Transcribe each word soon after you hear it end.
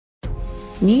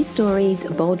New Stories,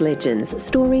 Bold Legends,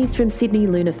 Stories from Sydney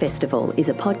Lunar Festival is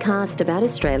a podcast about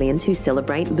Australians who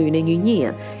celebrate Lunar New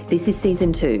Year. This is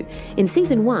Season 2. In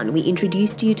Season 1, we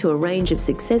introduced you to a range of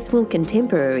successful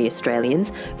contemporary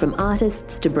Australians, from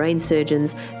artists to brain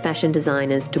surgeons, fashion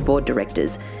designers to board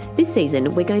directors. This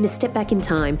season, we're going to step back in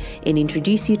time and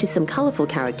introduce you to some colourful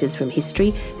characters from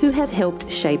history who have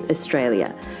helped shape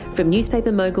Australia. From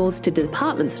newspaper moguls to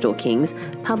department store kings,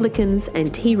 publicans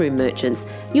and tea room merchants,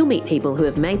 you'll meet people who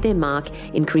have made their mark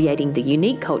in creating the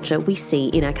unique culture we see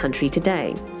in our country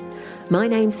today. My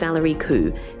name's Valerie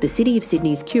Khoo, the City of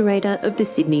Sydney's curator of the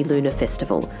Sydney Lunar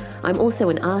Festival. I'm also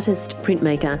an artist,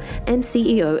 printmaker and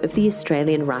CEO of the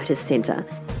Australian Writers' Centre.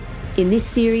 In this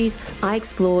series, I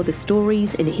explore the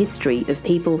stories and history of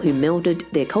people who melded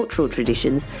their cultural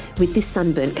traditions with this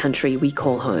sunburnt country we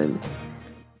call home.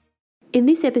 In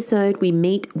this episode, we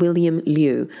meet William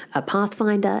Liu, a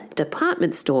pathfinder,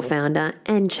 department store founder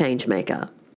and changemaker.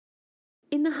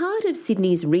 In the heart of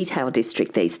Sydney's retail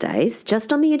district these days,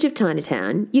 just on the edge of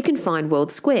Chinatown, you can find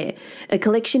World Square, a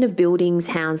collection of buildings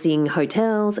housing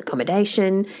hotels,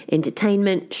 accommodation,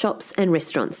 entertainment, shops and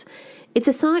restaurants. It's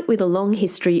a site with a long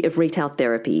history of retail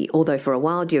therapy, although for a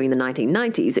while during the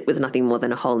 1990s it was nothing more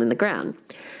than a hole in the ground.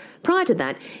 Prior to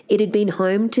that, it had been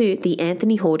home to the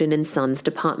Anthony Horden and Sons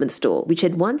department store, which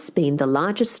had once been the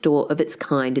largest store of its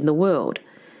kind in the world.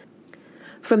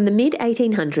 From the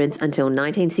mid-1800s until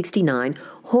 1969,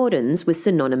 Horden's was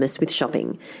synonymous with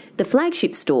shopping. The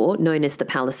flagship store, known as the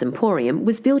Palace Emporium,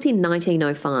 was built in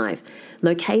 1905.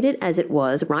 Located as it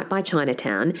was right by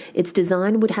Chinatown, its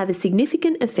design would have a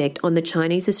significant effect on the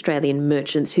Chinese-Australian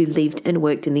merchants who lived and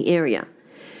worked in the area.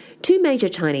 Two major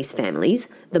Chinese families,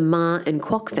 the Ma and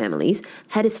Kwok families,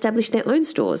 had established their own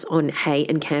stores on Hay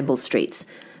and Campbell streets.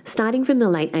 Starting from the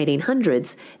late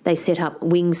 1800s, they set up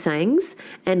Wing Sangs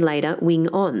and later Wing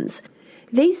Ons.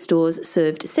 These stores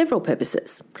served several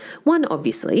purposes. One,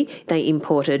 obviously, they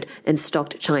imported and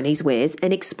stocked Chinese wares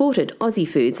and exported Aussie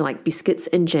foods like biscuits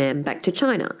and jam back to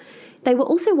China. They were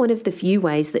also one of the few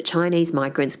ways that Chinese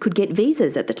migrants could get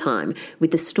visas at the time, with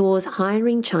the stores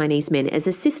hiring Chinese men as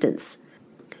assistants.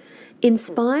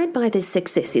 Inspired by their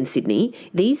success in Sydney,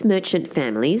 these merchant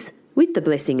families, with the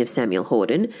blessing of Samuel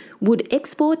Horden, would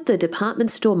export the department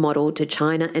store model to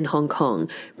China and Hong Kong,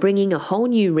 bringing a whole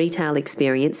new retail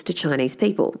experience to Chinese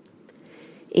people.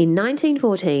 In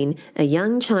 1914, a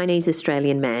young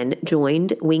Chinese-Australian man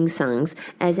joined Wing Sangs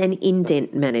as an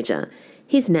indent manager.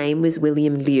 His name was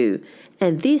William Liu,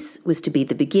 and this was to be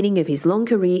the beginning of his long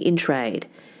career in trade.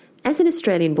 As an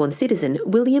Australian-born citizen,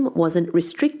 William wasn't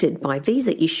restricted by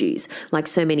visa issues like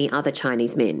so many other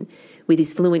Chinese men. With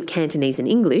his fluent Cantonese and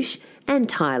English and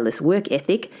tireless work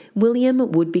ethic,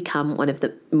 William would become one of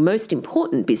the most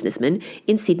important businessmen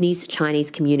in Sydney's Chinese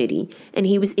community, and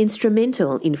he was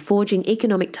instrumental in forging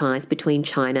economic ties between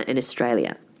China and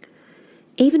Australia.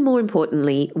 Even more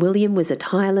importantly, William was a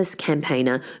tireless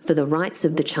campaigner for the rights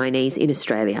of the Chinese in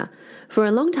Australia. For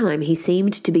a long time, he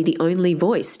seemed to be the only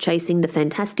voice chasing the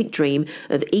fantastic dream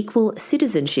of equal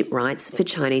citizenship rights for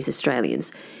Chinese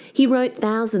Australians. He wrote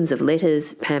thousands of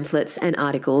letters, pamphlets and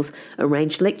articles,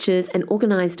 arranged lectures and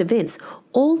organised events,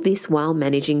 all this while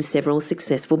managing several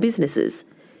successful businesses.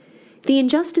 The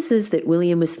injustices that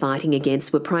William was fighting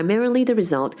against were primarily the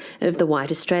result of the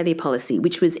White Australia policy,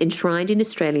 which was enshrined in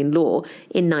Australian law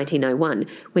in 1901,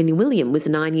 when William was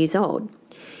 9 years old.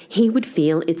 He would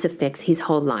feel its effects his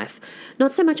whole life,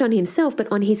 not so much on himself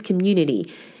but on his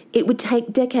community. It would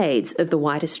take decades of the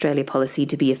White Australia policy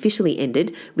to be officially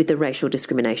ended with the Racial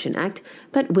Discrimination Act,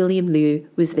 but William Liu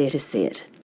was there to see it.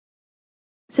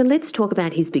 So let's talk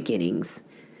about his beginnings.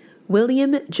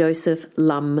 William Joseph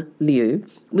Lum Liu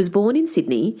was born in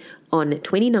Sydney on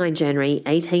 29 January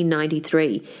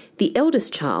 1893, the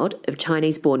eldest child of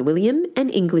Chinese-born William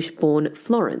and English-born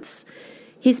Florence.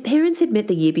 His parents had met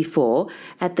the year before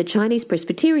at the Chinese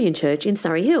Presbyterian Church in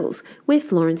Surrey Hills, where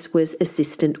Florence was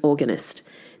assistant organist.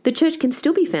 The church can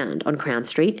still be found on Crown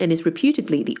Street and is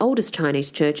reputedly the oldest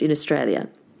Chinese church in Australia.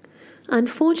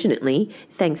 Unfortunately,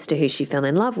 thanks to who she fell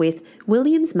in love with,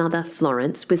 William's mother,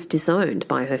 Florence, was disowned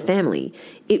by her family.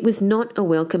 It was not a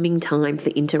welcoming time for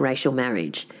interracial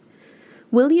marriage.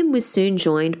 William was soon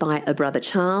joined by a brother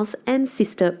Charles and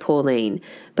sister Pauline,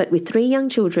 but with 3 young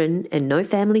children and no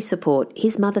family support,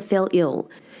 his mother fell ill.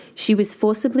 She was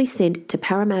forcibly sent to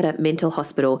Parramatta Mental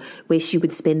Hospital, where she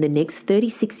would spend the next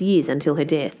 36 years until her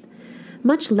death.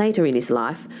 Much later in his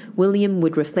life, William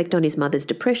would reflect on his mother's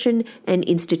depression and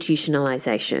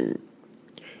institutionalisation.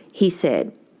 He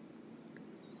said,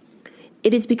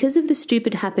 It is because of the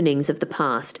stupid happenings of the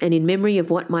past and in memory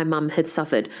of what my mum had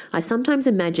suffered, I sometimes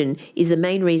imagine is the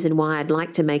main reason why I'd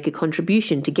like to make a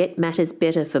contribution to get matters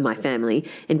better for my family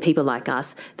and people like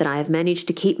us, that I have managed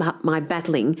to keep up my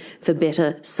battling for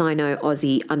better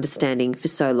Sino-Aussie understanding for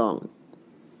so long.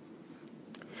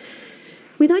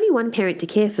 With only one parent to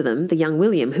care for them, the young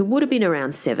William, who would have been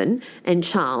around 7, and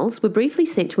Charles were briefly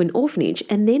sent to an orphanage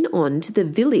and then on to the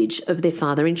village of their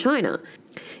father in China.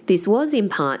 This was in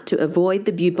part to avoid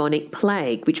the bubonic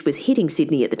plague which was hitting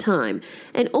Sydney at the time,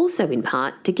 and also in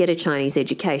part to get a Chinese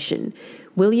education.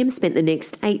 William spent the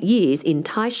next 8 years in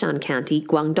Taishan County,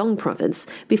 Guangdong Province,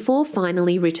 before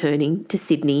finally returning to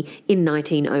Sydney in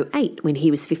 1908 when he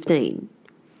was 15.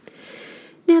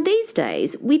 Now, these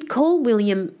days, we'd call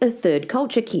William a third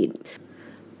culture kid.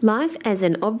 Life as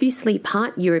an obviously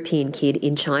part European kid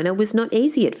in China was not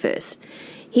easy at first.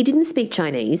 He didn't speak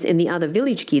Chinese, and the other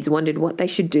village kids wondered what they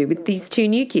should do with these 2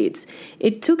 new kids.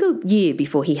 It took a year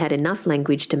before he had enough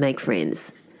language to make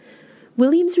friends.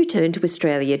 William's return to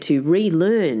Australia to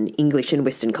relearn English and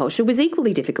Western culture was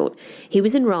equally difficult. He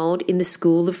was enrolled in the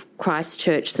School of Christ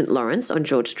Church St Lawrence on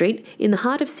George Street in the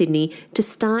heart of Sydney to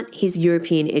start his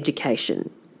European education.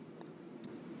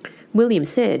 William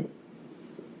said,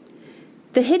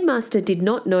 "The headmaster did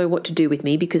not know what to do with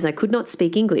me because I could not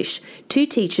speak English. 2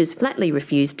 teachers flatly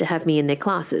refused to have me in their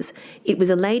classes. It was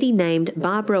a lady named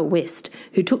Barbara West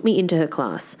who took me into her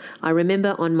class. I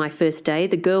remember on my first day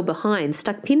the girl behind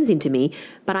stuck pins into me,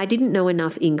 but I didn't know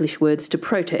enough English words to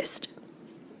protest."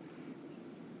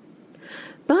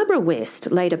 Barbara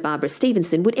West, later Barbara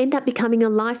Stevenson, would end up becoming a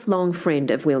lifelong friend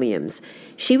of William's.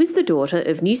 She was the daughter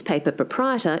of newspaper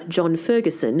proprietor John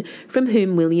Ferguson, from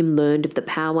whom William learned of the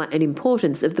power and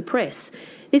importance of the press.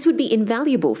 This would be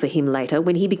invaluable for him later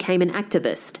when he became an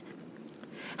activist.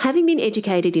 Having been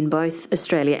educated in both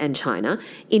Australia and China,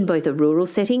 in both a rural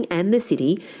setting and the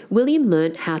city, William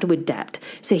learnt how to adapt,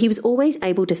 so he was always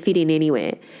able to fit in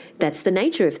anywhere. That's the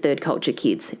nature of third culture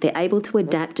kids. They're able to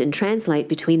adapt and translate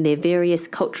between their various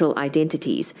cultural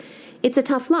identities. It's a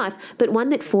tough life, but one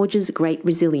that forges great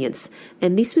resilience,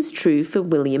 and this was true for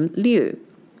William Liu.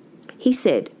 He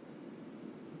said,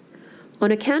 "On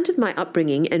account of my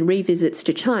upbringing and revisits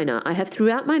to China, I have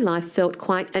throughout my life felt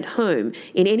quite at home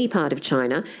in any part of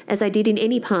China, as I did in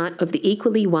any part of the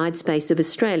equally wide space of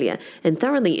Australia, and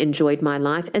thoroughly enjoyed my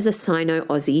life as a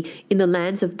Sino-Aussie in the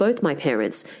lands of both my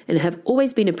parents, and have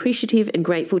always been appreciative and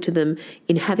grateful to them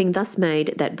in having thus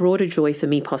made that broader joy for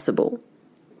me possible."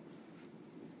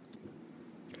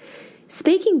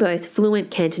 Speaking both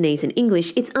fluent Cantonese and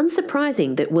English, it's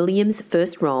unsurprising that William's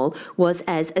first role was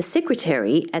as a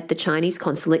secretary at the Chinese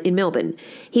consulate in Melbourne.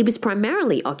 He was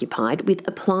primarily occupied with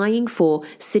applying for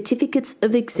certificates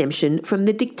of exemption from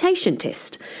the dictation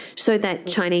test, so that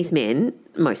Chinese men,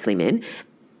 mostly men,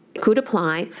 could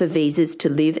apply for visas to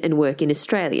live and work in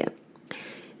Australia.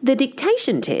 The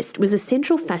dictation test was a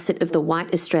central facet of the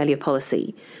White Australia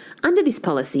policy. Under this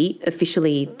policy,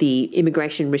 officially the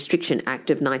Immigration Restriction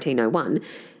Act of 1901,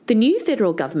 the new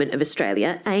federal government of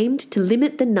Australia aimed to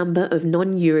limit the number of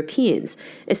non-Europeans,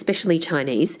 especially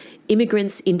Chinese,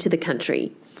 immigrants into the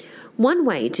country. One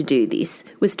way to do this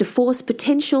was to force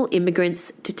potential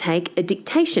immigrants to take a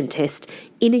dictation test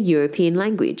in a European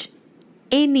language.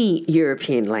 Any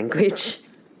European language.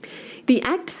 The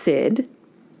Act said,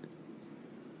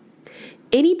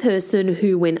 "Any person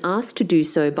who, when asked to do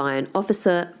so by an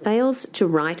officer, fails to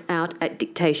write out at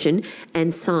dictation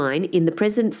and sign in the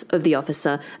presence of the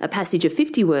officer a passage of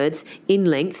 50 words in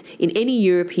length in any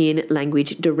European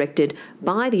language directed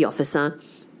by the officer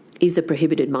is a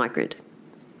prohibited migrant."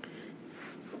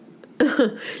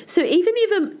 So even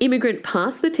if an immigrant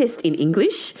passed the test in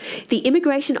English, the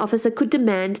immigration officer could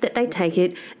demand that they take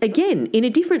it again in a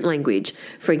different language,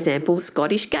 for example,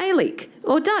 Scottish Gaelic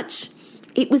or Dutch.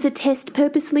 It was a test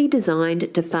purposely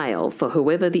designed to fail for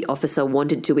whoever the officer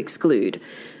wanted to exclude.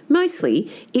 Mostly,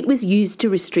 it was used to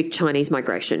restrict Chinese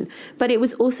migration, but it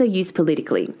was also used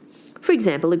politically. For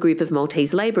example, a group of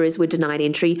Maltese labourers were denied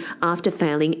entry after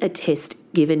failing a test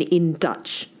given in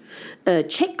Dutch. A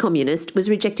Czech communist was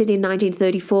rejected in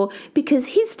 1934 because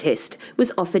his test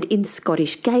was offered in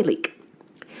Scottish Gaelic.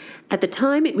 At the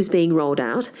time it was being rolled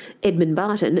out, Edmund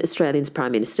Barton, Australia's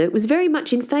Prime Minister, was very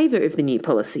much in favour of the new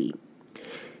policy.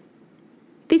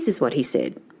 This is what he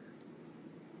said.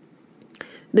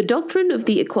 "The doctrine of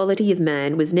the equality of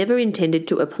man was never intended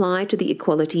to apply to the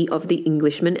equality of the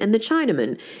Englishman and the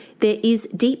Chinaman. There is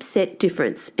deep-set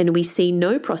difference, and we see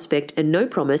no prospect and no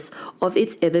promise of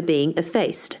its ever being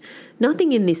effaced.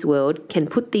 Nothing in this world can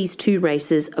put these two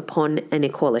races upon an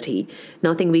equality.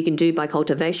 Nothing we can do by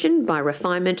cultivation, by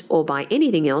refinement, or by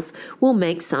anything else will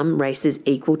make some races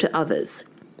equal to others.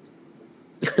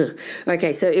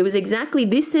 Okay, so it was exactly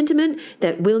this sentiment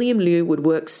that William Liu would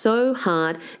work so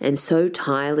hard and so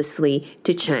tirelessly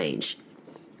to change.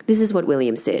 This is what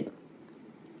William said.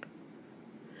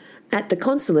 At the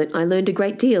consulate, I learned a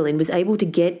great deal and was able to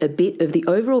get a bit of the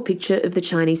overall picture of the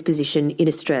Chinese position in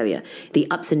Australia,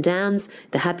 the ups and downs,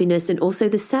 the happiness and also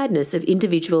the sadness of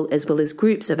individual as well as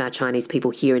groups of our Chinese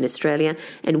people here in Australia.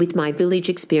 And with my village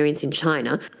experience in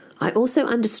China, I also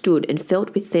understood and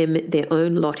felt with them their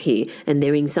own lot here and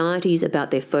their anxieties about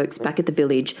their folks back at the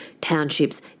village,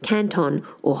 townships, Canton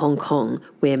or Hong Kong,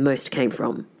 where most came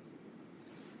from.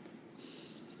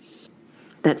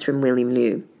 That's from William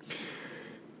Liu.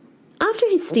 After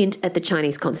his stint at the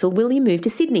Chinese consul, William moved to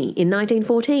Sydney in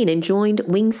 1914 and joined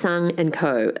Wing Sung &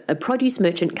 Co., a produce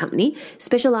merchant company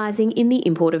specialising in the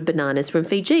import of bananas from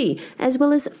Fiji, as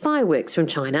well as fireworks from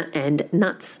China and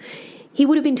nuts. He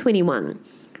would have been 21.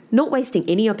 Not wasting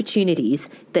any opportunities,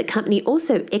 the company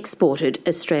also exported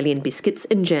Australian biscuits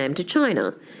and jam to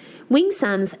China. Wing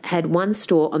Sons had one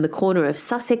store on the corner of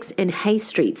Sussex and Hay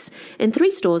Streets and 3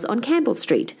 stores on Campbell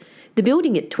Street. The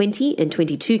building at 20 and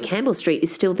 22 Campbell Street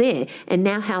is still there and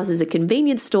now houses a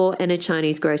convenience store and a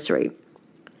Chinese grocery.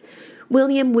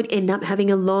 William would end up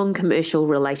having a long commercial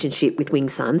relationship with Wing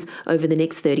Sons over the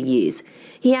next 30 years.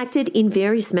 He acted in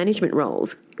various management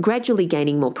roles, gradually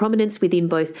gaining more prominence within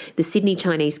both the Sydney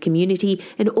Chinese community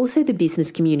and also the business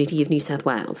community of New South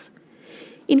Wales.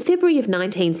 In February of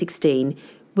 1916,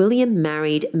 William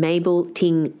married Mabel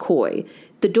Ting Coy,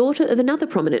 the daughter of another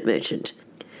prominent merchant.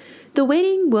 The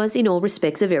wedding was in all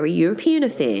respects a very European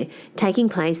affair, taking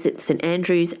place at St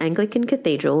Andrew's Anglican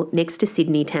Cathedral next to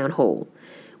Sydney Town Hall.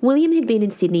 William had been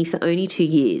in Sydney for only 2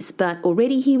 years, but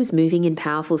already he was moving in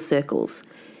powerful circles.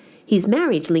 His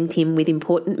marriage linked him with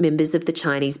important members of the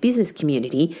Chinese business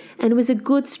community and was a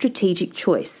good strategic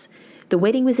choice. The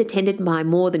wedding was attended by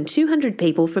more than 200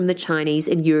 people from the Chinese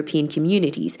and European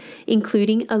communities,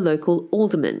 including a local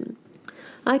alderman.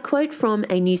 I quote from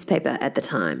a newspaper at the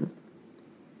time.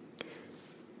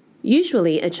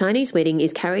 Usually, a Chinese wedding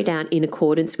is carried out in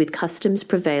accordance with customs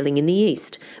prevailing in the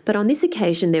East, but on this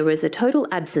occasion there was a total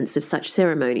absence of such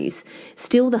ceremonies.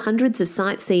 Still, the hundreds of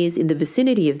sightseers in the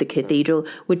vicinity of the cathedral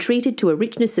were treated to a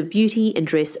richness of beauty and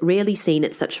dress rarely seen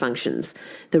at such functions.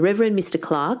 The Reverend Mr.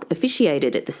 Clark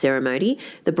officiated at the ceremony.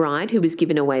 The bride, who was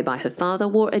given away by her father,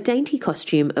 wore a dainty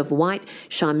costume of white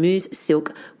charmeuse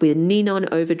silk with ninon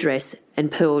overdress and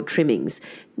pearl trimmings,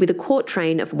 with a court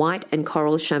train of white and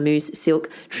coral charmeuse silk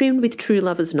trimmed with true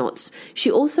lover's knots. She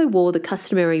also wore the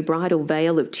customary bridal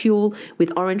veil of tulle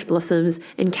with orange blossoms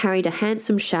and carried a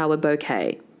handsome shower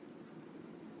bouquet.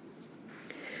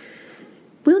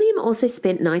 William also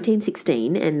spent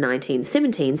 1916 and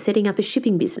 1917 setting up a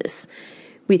shipping business.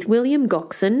 With William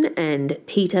Goxon and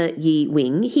Peter Yi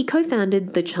Wing, he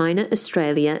co-founded the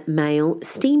China-Australia Mail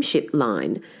Steamship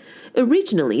Line.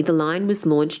 Originally, the line was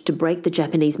launched to break the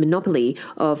Japanese monopoly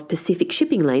of Pacific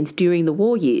shipping lanes during the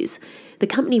war years. The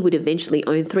company would eventually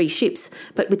own 3 ships,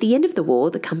 but with the end of the war,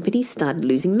 the company started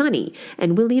losing money,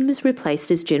 and William was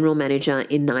replaced as general manager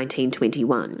in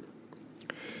 1921.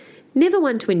 Never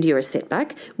one to endure a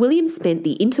setback, William spent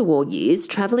the interwar years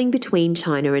travelling between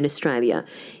China and Australia.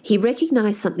 He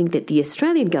recognised something that the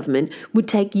Australian government would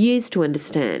take years to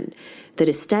understand, that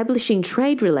establishing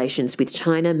trade relations with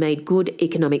China made good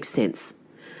economic sense.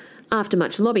 After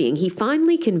much lobbying, he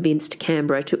finally convinced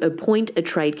Canberra to appoint a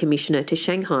trade commissioner to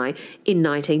Shanghai in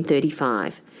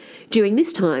 1935. During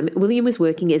this time, William was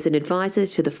working as an advisor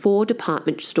to the 4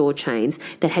 department store chains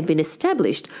that had been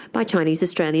established by Chinese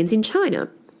Australians in China.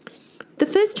 The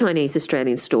first Chinese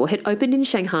Australian store had opened in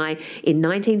Shanghai in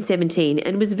 1917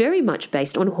 and was very much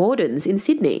based on Hordens in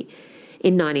Sydney.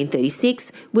 In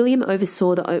 1936, William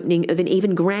oversaw the opening of an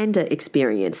even grander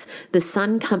experience, the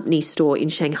Sun Company store in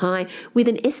Shanghai, with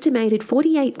an estimated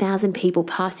 48,000 people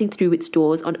passing through its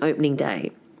doors on opening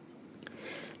day.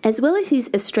 As well as his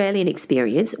Australian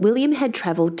experience, William had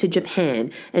travelled to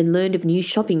Japan and learned of new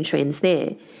shopping trends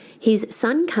there. His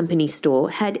Sun Company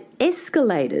store had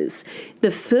escalators,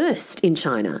 the first in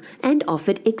China, and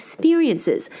offered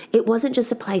experiences. It wasn't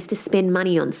just a place to spend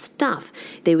money on stuff.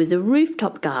 There was a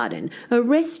rooftop garden, a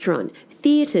restaurant,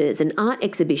 theatres and art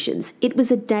exhibitions. It was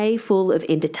a day full of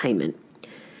entertainment.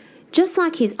 Just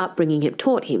like his upbringing had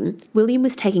taught him, William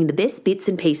was taking the best bits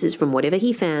and pieces from whatever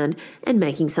he found and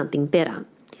making something better.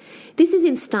 This is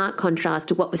in stark contrast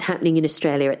to what was happening in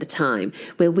Australia at the time,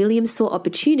 where William saw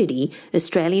opportunity,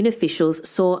 Australian officials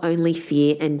saw only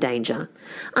fear and danger.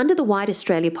 Under the White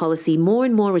Australia policy, more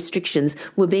and more restrictions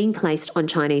were being placed on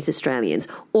Chinese Australians,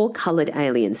 or coloured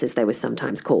aliens as they were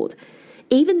sometimes called.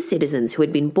 Even citizens who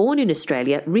had been born in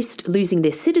Australia risked losing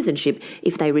their citizenship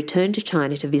if they returned to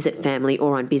China to visit family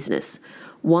or on business.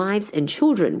 Wives and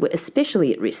children were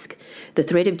especially at risk. The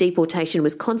threat of deportation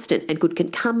was constant and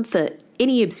could come for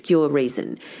any obscure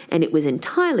reason, and it was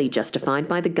entirely justified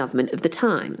by the government of the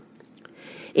time.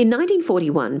 In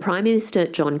 1941, Prime Minister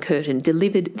John Curtin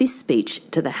delivered this speech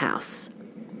to the House.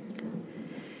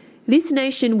 "This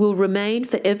nation will remain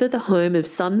forever the home of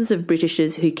sons of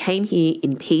Britishers who came here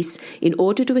in peace in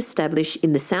order to establish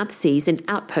in the South Seas an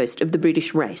outpost of the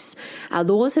British race. Our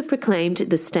laws have proclaimed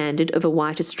the standard of a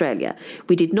white Australia.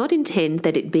 We did not intend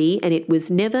that it be, and it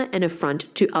was never an affront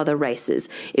to other races.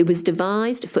 It was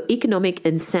devised for economic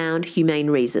and sound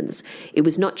humane reasons. It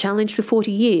was not challenged for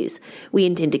 40 years. We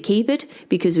intend to keep it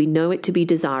because we know it to be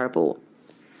desirable."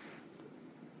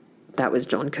 That was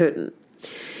John Curtin.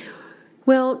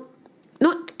 Well,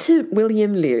 not to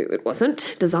William Liu, it wasn't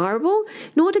desirable,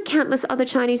 nor to countless other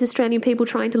Chinese Australian people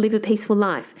trying to live a peaceful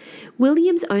life.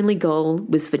 William's only goal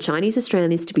was for Chinese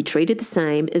Australians to be treated the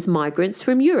same as migrants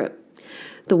from Europe.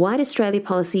 The White Australia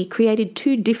policy created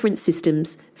two different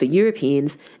systems for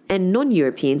Europeans and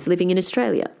non-Europeans living in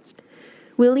Australia.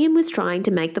 William was trying to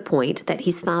make the point that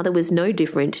his father was no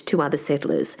different to other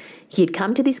settlers. He had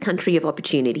come to this country of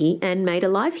opportunity and made a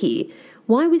life here.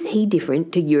 Why was he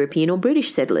different to European or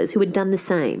British settlers who had done the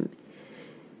same?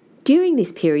 During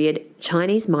this period,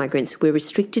 Chinese migrants were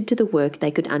restricted to the work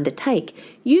they could undertake,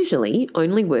 usually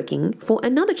only working for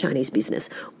another Chinese business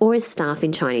or as staff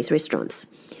in Chinese restaurants.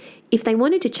 If they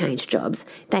wanted to change jobs,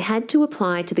 they had to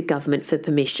apply to the government for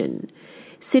permission.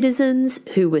 Citizens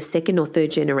who were second or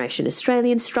third generation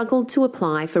Australians struggled to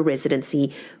apply for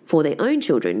residency for their own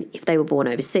children if they were born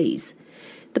overseas.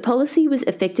 The policy was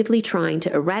effectively trying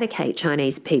to eradicate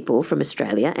Chinese people from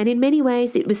Australia, and in many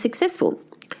ways it was successful.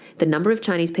 The number of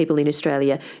Chinese people in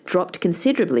Australia dropped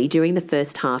considerably during the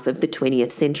first half of the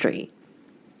 20th century.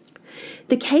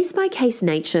 The case-by-case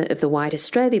nature of the White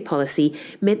Australia policy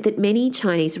meant that many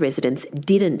Chinese residents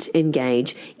didn't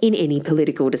engage in any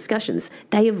political discussions.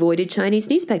 They avoided Chinese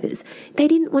newspapers. They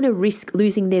didn't want to risk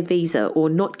losing their visa or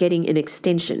not getting an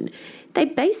extension. They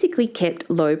basically kept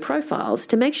low profiles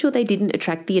to make sure they didn't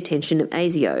attract the attention of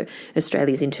ASIO,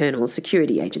 Australia's internal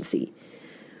security agency.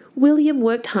 William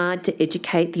worked hard to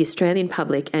educate the Australian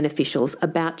public and officials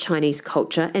about Chinese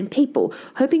culture and people,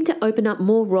 hoping to open up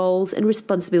more roles and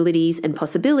responsibilities and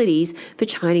possibilities for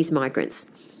Chinese migrants.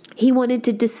 He wanted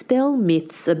to dispel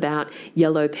myths about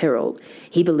yellow peril.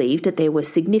 He believed that there were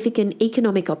significant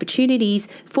economic opportunities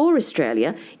for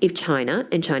Australia if China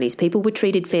and Chinese people were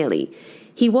treated fairly.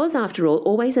 He was, after all,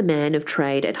 always a man of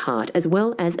trade at heart, as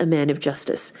well as a man of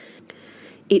justice.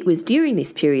 It was during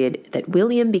this period that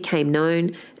William became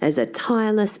known as a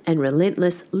tireless and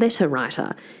relentless letter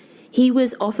writer. He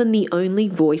was often the only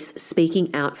voice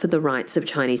speaking out for the rights of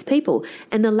Chinese people,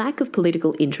 and the lack of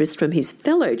political interest from his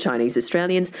fellow Chinese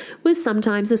Australians was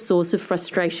sometimes a source of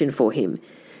frustration for him.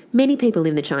 Many people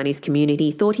in the Chinese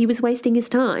community thought he was wasting his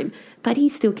time, but he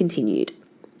still continued.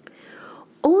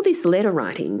 All this letter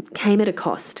writing came at a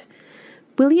cost.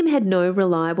 William had no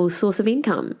reliable source of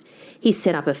income. He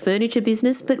set up a furniture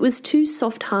business but was too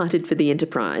soft-hearted for the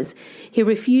enterprise. He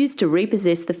refused to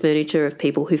repossess the furniture of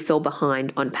people who fell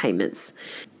behind on payments.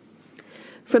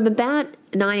 From about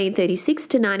 1936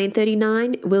 to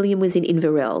 1939, William was in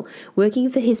Inverell, working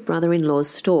for his brother-in-law's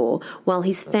store, while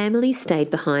his family stayed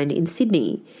behind in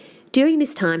Sydney. During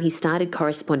this time, he started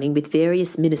corresponding with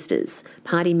various ministers,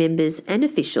 party members and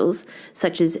officials,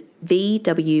 such as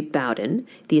V.W. Bowden,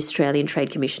 the Australian Trade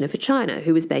Commissioner for China,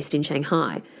 who was based in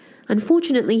Shanghai.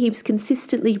 Unfortunately, he was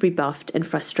consistently rebuffed and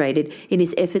frustrated in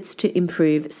his efforts to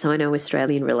improve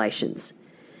Sino-Australian relations.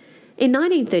 In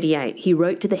 1938, he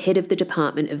wrote to the head of the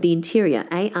Department of the Interior,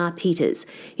 A.R. Peters.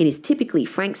 In his typically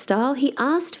frank style, he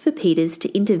asked for Peters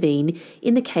to intervene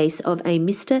in the case of a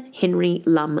Mr. Henry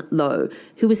Lum Low,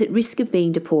 who was at risk of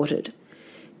being deported.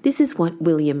 This is what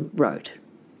William wrote.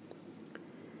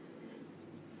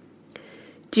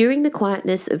 During the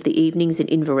quietness of the evenings in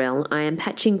Inverell, I am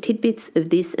patching tidbits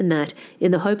of this and that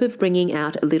in the hope of bringing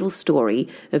out a little story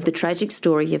of the tragic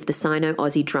story of the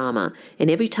Sino-Aussie drama, and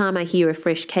every time I hear a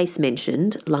fresh case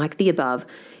mentioned, like the above,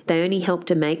 they only help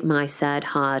to make my sad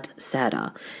heart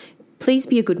sadder. Please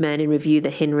be a good man and review the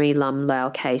Henry Lum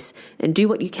Lau case and do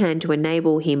what you can to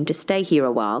enable him to stay here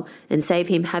a while and save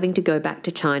him having to go back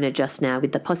to China just now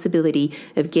with the possibility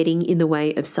of getting in the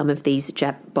way of some of these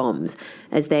Jap bombs,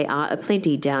 as there are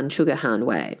aplenty down Sugarhan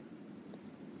Way.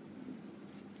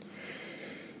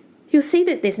 You'll see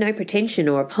that there's no pretension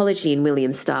or apology in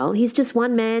William's style. He's just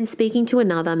one man speaking to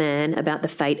another man about the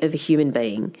fate of a human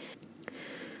being.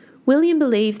 William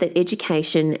believed that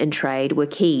education and trade were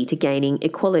key to gaining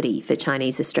equality for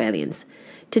Chinese Australians.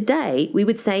 Today, we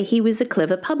would say he was a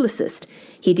clever publicist.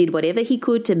 He did whatever he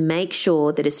could to make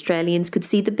sure that Australians could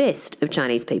see the best of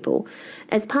Chinese people.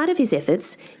 As part of his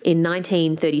efforts, in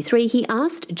 1933, he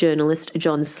asked journalist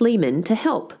John Sleeman to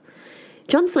help.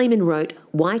 John Sleeman wrote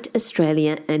White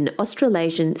Australia, an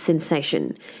Australasian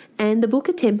Sensation, and the book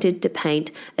attempted to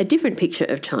paint a different picture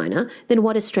of China than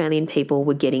what Australian people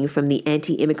were getting from the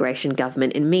anti-immigration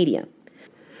government and media.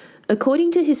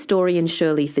 According to historian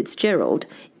Shirley Fitzgerald,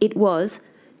 it was,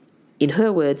 in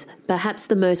her words, perhaps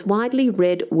the most widely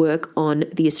read work on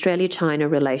the Australia-China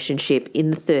relationship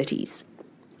in the 30s.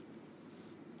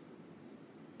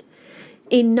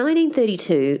 In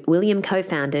 1932, William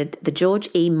co-founded the George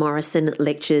E. Morrison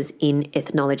Lectures in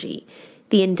Ethnology.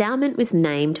 The endowment was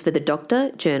named for the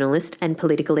doctor, journalist and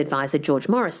political advisor George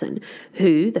Morrison,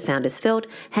 who, the founders felt,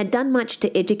 had done much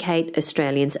to educate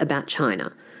Australians about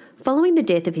China. Following the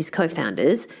death of his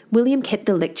co-founders, William kept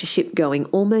the lectureship going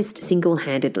almost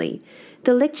single-handedly.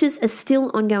 The lectures are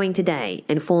still ongoing today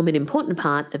and form an important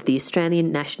part of the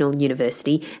Australian National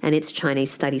University and its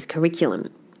Chinese Studies curriculum.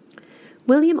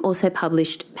 William also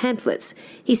published pamphlets.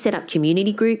 He set up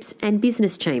community groups and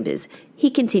business chambers.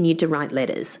 He continued to write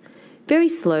letters. Very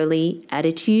slowly,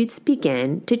 attitudes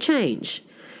began to change.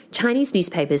 Chinese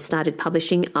newspapers started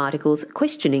publishing articles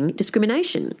questioning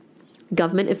discrimination.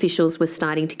 Government officials were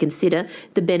starting to consider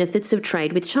the benefits of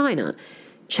trade with China.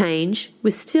 Change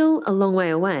was still a long way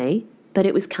away, but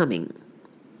it was coming.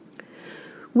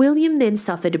 William then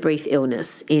suffered a brief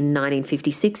illness in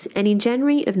 1956, and in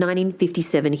January of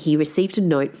 1957 he received a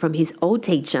note from his old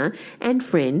teacher and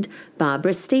friend,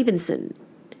 Barbara Stevenson.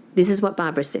 This is what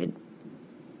Barbara said.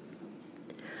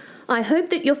 I hope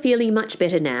that you're feeling much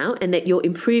better now and that you're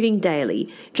improving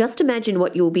daily. Just imagine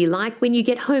what you'll be like when you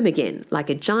get home again, like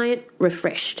a giant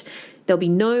refreshed. There'll be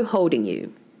no holding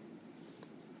you.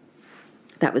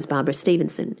 That was Barbara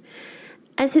Stevenson.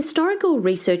 As historical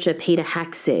researcher Peter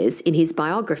Hack says in his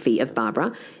biography of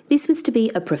Barbara, this was to be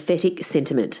a prophetic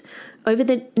sentiment. Over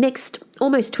the next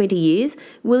almost 20 years,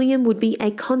 William would be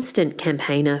a constant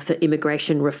campaigner for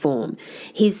immigration reform.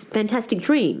 His fantastic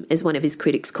dream, as one of his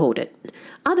critics called it.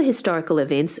 Other historical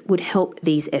events would help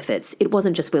these efforts. It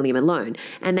wasn't just William alone,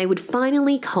 and they would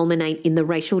finally culminate in the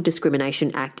Racial Discrimination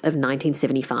Act of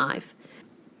 1975.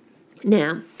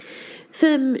 Now,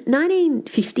 from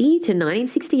 1950 to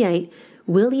 1968,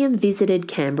 William visited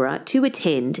Canberra to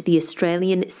attend the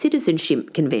Australian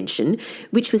Citizenship Convention,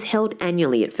 which was held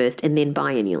annually at first and then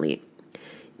biennially.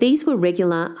 These were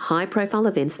regular, high-profile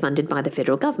events funded by the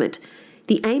federal government.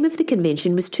 The aim of the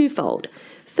convention was twofold.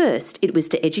 First, it was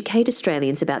to educate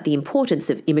Australians about the importance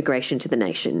of immigration to the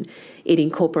nation. It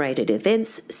incorporated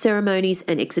events, ceremonies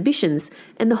and exhibitions,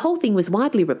 and the whole thing was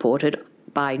widely reported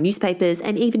by newspapers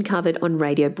and even covered on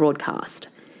radio broadcast.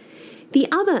 The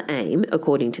other aim,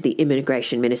 according to the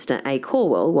Immigration Minister A.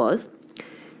 Corwell, was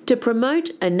to promote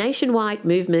a nationwide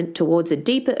movement towards a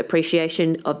deeper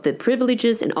appreciation of the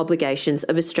privileges and obligations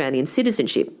of Australian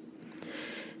citizenship.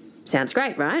 Sounds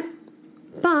great, right?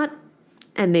 But,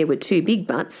 and there were two big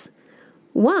buts,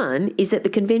 one is that the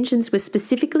conventions were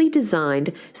specifically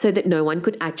designed so that no one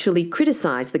could actually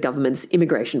criticise the government's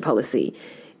immigration policy.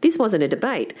 This wasn't a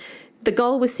debate. The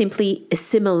goal was simply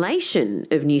assimilation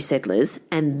of new settlers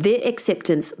and their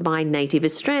acceptance by native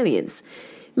Australians,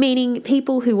 meaning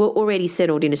people who were already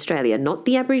settled in Australia, not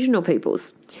the Aboriginal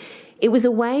peoples. It was a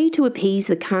way to appease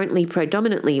the currently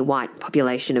predominantly white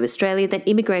population of Australia that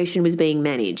immigration was being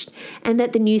managed and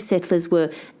that the new settlers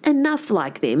were enough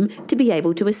like them to be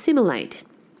able to assimilate.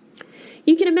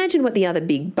 You can imagine what the other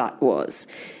big but was.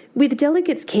 With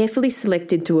delegates carefully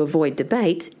selected to avoid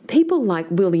debate, people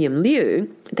like William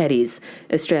Liu, that is,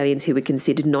 Australians who were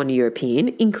considered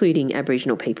non-European, including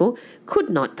Aboriginal people, could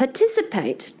not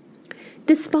participate.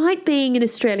 Despite being an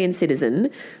Australian citizen,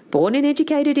 born and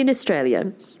educated in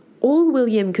Australia, all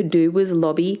William could do was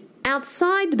lobby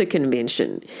outside the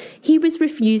convention. He was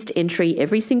refused entry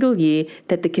every single year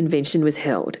that the convention was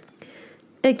held.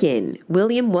 Again,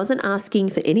 William wasn't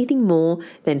asking for anything more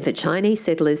than for Chinese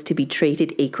settlers to be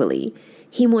treated equally.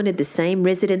 He wanted the same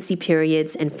residency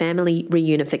periods and family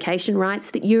reunification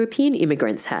rights that European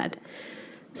immigrants had.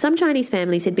 Some Chinese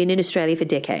families had been in Australia for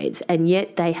decades, and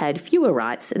yet they had fewer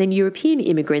rights than European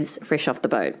immigrants fresh off the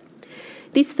boat.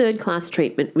 This third-class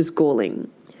treatment was galling.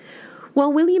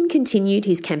 While William continued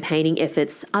his campaigning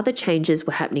efforts, other changes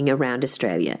were happening around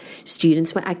Australia.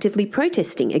 Students were actively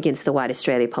protesting against the White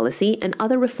Australia policy, and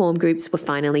other reform groups were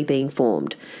finally being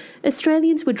formed.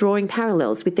 Australians were drawing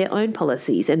parallels with their own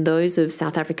policies and those of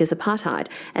South Africa's apartheid,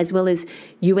 as well as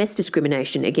US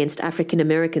discrimination against African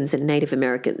Americans and Native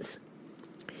Americans.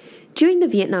 During the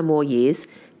Vietnam War years,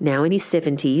 now in his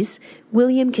 70s,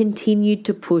 William continued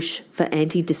to push for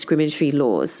anti-discriminatory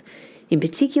laws. In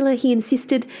particular, he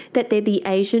insisted that there be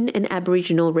Asian and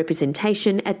Aboriginal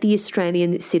representation at the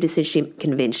Australian citizenship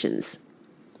conventions.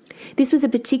 This was a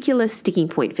particular sticking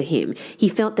point for him. He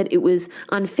felt that it was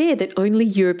unfair that only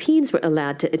Europeans were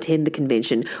allowed to attend the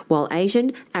convention, while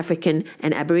Asian, African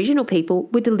and Aboriginal people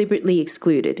were deliberately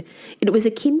excluded. It was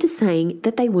akin to saying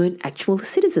that they weren't actual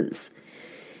citizens.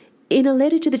 In a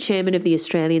letter to the chairman of the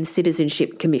Australian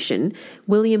Citizenship Commission,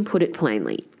 William put it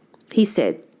plainly. He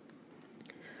said,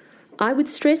 "I would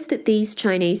stress that these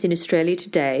Chinese in Australia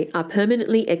today are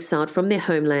permanently exiled from their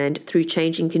homeland through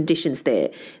changing conditions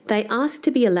there. They ask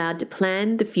to be allowed to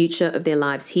plan the future of their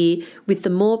lives here with the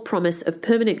more promise of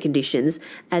permanent conditions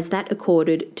as that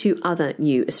accorded to other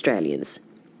new Australians."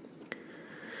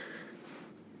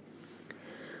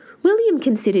 William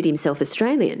considered himself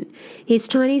Australian. His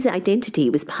Chinese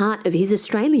identity was part of his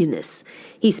Australianness.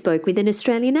 He spoke with an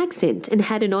Australian accent and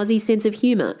had an Aussie sense of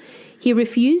humour. He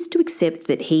refused to accept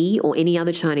that he or any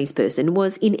other Chinese person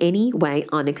was in any way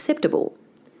unacceptable.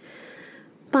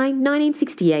 By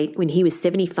 1968, when he was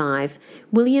 75,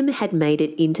 William had made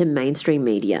it into mainstream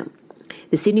media.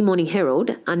 The Sydney Morning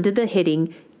Herald, under the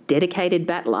heading Dedicated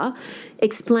Battler,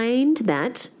 explained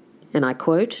that, and I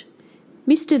quote,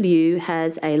 "Mr. Liu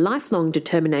has a lifelong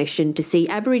determination to see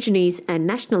Aborigines and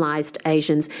nationalised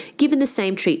Asians given the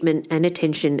same treatment and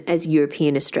attention as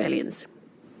European Australians."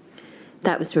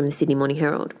 That was from the Sydney Morning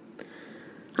Herald.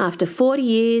 After 40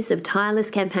 years of tireless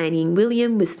campaigning,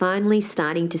 William was finally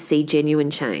starting to see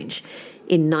genuine change.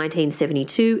 In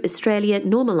 1972, Australia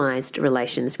normalised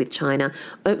relations with China,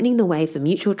 opening the way for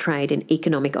mutual trade and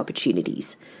economic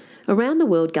opportunities. Around the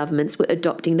world, governments were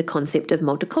adopting the concept of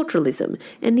multiculturalism,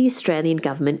 and the Australian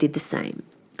government did the same.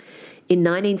 In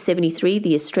 1973,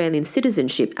 the Australian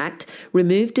Citizenship Act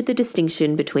removed the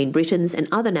distinction between Britons and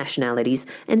other nationalities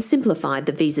and simplified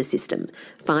the visa system.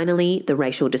 Finally, the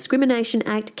Racial Discrimination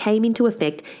Act came into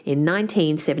effect in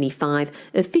 1975,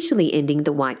 officially ending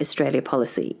the White Australia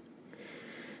policy.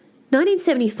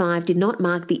 1975 did not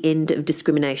mark the end of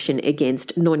discrimination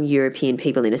against non-European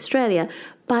people in Australia,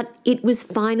 but it was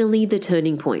finally the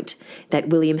turning point that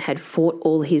William had fought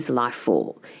all his life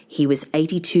for. He was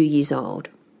 82 years old.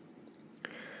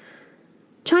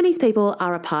 Chinese people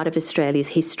are a part of Australia's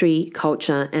history,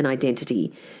 culture and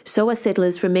identity. So are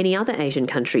settlers from many other Asian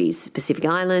countries, Pacific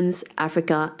Islands,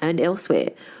 Africa and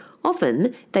elsewhere.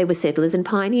 Often, they were settlers and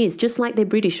pioneers just like their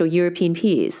British or European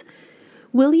peers.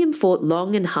 William fought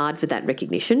long and hard for that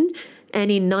recognition, and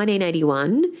in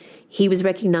 1981, he was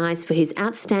recognised for his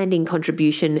outstanding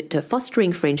contribution to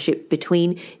fostering friendship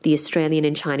between the Australian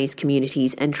and Chinese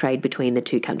communities and trade between the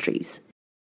two countries.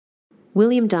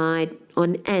 William died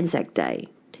on Anzac Day,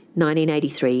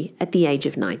 1983, at the age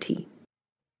of 90.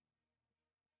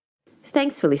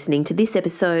 Thanks for listening to this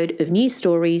episode of New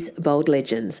Stories, Bold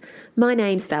Legends. My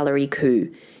name's Valerie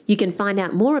Khoo. You can find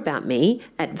out more about me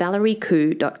at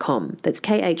valeriekhoo.com. That's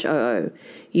Khoo.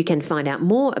 You can find out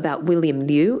more about William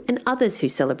Liu and others who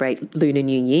celebrate Lunar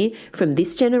New Year from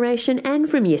this generation and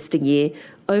from yesteryear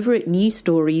over at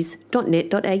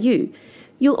newstories.net.au.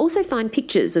 You'll also find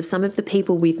pictures of some of the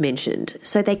people we've mentioned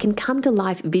so they can come to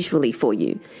life visually for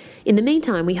you. In the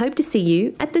meantime, we hope to see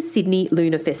you at the Sydney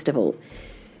Lunar Festival.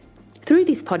 Through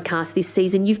this podcast this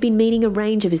season, you've been meeting a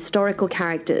range of historical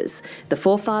characters, the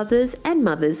forefathers and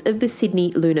mothers of the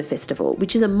Sydney Lunar Festival,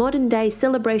 which is a modern-day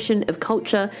celebration of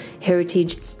culture,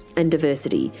 heritage and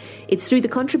diversity. It's through the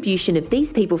contribution of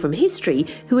these people from history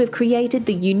who have created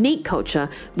the unique culture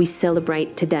we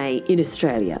celebrate today in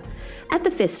Australia. At the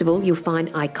festival, you'll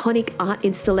find iconic art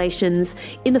installations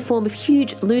in the form of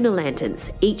huge lunar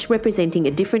lanterns, each representing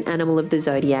a different animal of the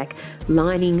zodiac,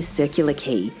 lining Circular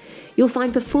Quay. You'll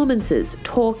find performances,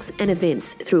 talks and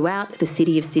events throughout the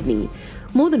city of Sydney.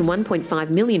 More than 1.5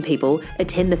 million people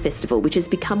attend the festival, which has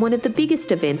become one of the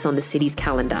biggest events on the city's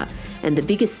calendar and the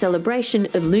biggest celebration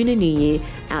of Lunar New Year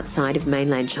outside of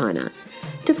mainland China.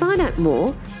 To find out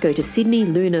more, go to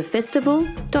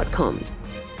sydneylunarfestival.com.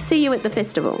 See you at the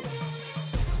festival.